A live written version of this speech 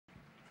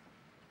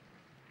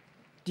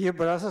Dear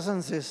brothers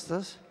and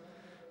sisters,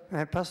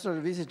 my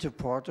pastoral visit to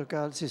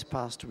Portugal this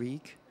past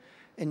week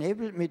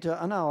enabled me to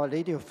honor Our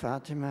Lady of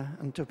Fatima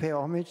and to pay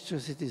homage to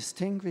the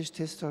distinguished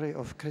history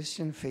of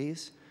Christian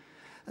faith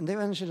and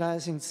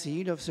evangelizing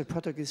zeal of the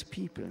Portuguese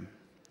people.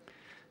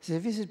 The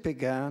visit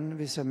began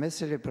with a mass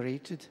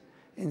celebrated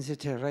in the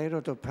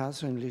Terreiro do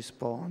Paço in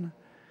Lisbon,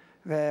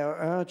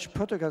 where I urged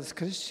Portugal's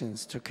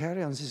Christians to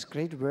carry on this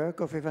great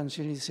work of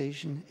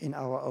evangelization in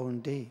our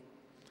own day.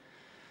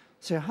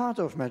 The heart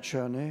of my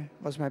journey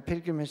was my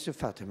pilgrimage to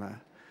Fatima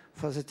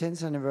for the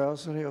 10th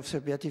anniversary of the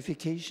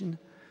beatification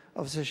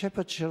of the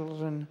shepherd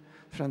children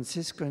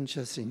Francisco and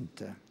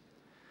Jacinta.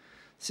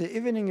 The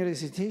evening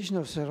recitation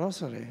of the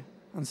Rosary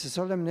and the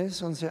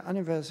solemnness on the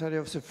anniversary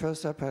of the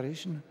first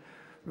apparition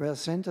were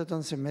centered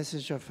on the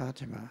message of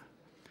Fatima.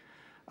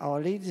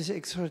 Our Lady's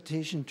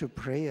exhortation to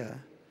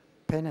prayer,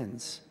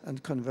 penance,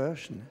 and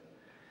conversion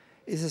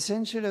is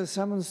essentially a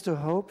summons to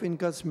hope in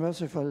God's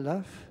merciful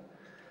love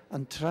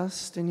and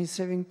trust in His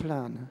saving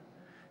plan,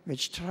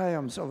 which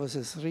triumphs over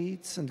the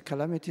threats and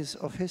calamities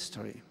of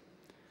history.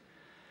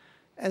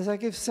 As I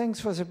give thanks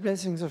for the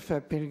blessings of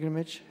our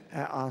pilgrimage, I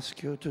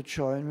ask you to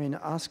join me in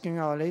asking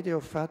Our Lady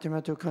of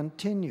Fatima to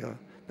continue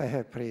by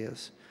her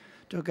prayers,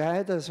 to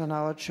guide us on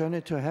our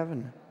journey to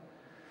heaven,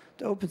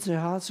 to open the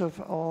hearts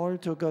of all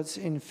to God's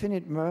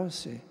infinite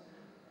mercy,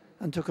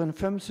 and to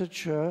confirm the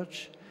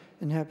Church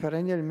in her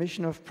perennial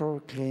mission of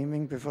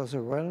proclaiming before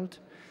the world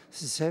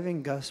the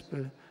saving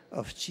gospel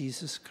of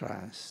Jesus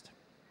Christ.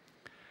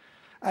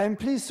 I am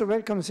pleased to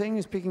welcome the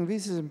English-speaking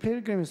visitors and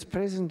pilgrims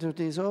present to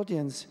this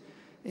audience,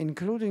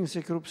 including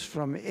the groups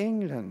from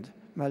England,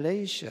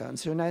 Malaysia, and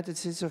the United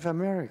States of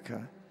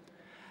America.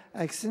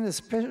 I extend a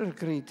special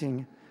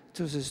greeting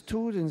to the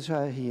students who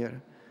are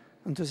here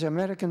and to the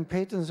American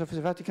patrons of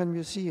the Vatican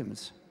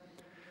museums.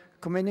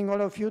 Commending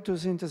all of you to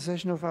the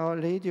intercession of Our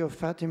Lady of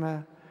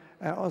Fatima,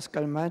 I ask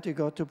Almighty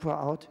God to pour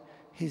out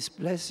His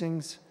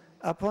blessings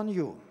upon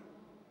you.